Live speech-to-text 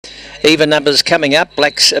Even numbers coming up.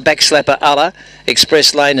 Backslapper Allah,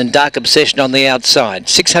 Express Lane and Dark Obsession on the outside.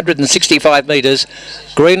 665 metres.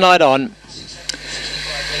 Green light on.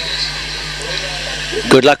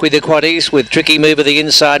 Good luck with the quaddies, with Tricky Mover the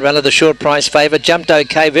inside runner, the short price favourite. Jumped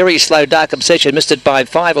okay, very slow. Dark Obsession missed it by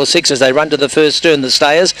 5 or 6 as they run to the first turn, the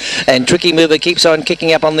stayers. And Tricky Mover keeps on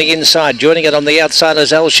kicking up on the inside. Joining it on the outside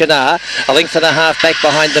is El Shanar. A length and a half back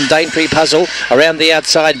behind them, Daintree Puzzle. Around the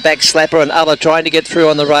outside, Backslapper and Allah trying to get through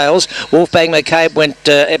on the rails. Wolfbang McCabe went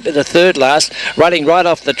the third last. Running right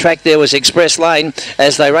off the track there was Express Lane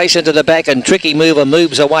as they race into the back, and Tricky Mover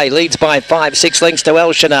moves away. Leads by 5, 6 lengths to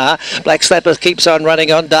El Shanar. Backslapper keeps on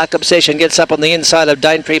running on. Dark Obsession gets up on the inside of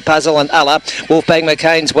Daintree Puzzle and Allah. Wolfbang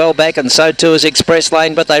McCain's well back, and so too is Express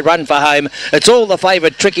Lane, but they run for home. It's all the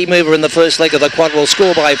favourite Tricky Mover in the first leg of the quad. Will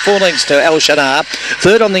score by 4 lengths to El Shanar.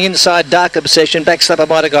 Third on the inside, Dark Obsession. Backslapper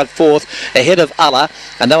might have got fourth ahead of Allah,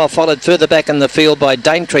 and they were followed further back in the field by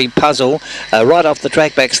Daintree Puzzle. Right off the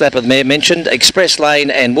track, Backslapper the mare mentioned, Express Lane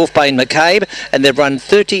and Wolfbang McCabe, and they've run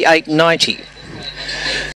 38.90.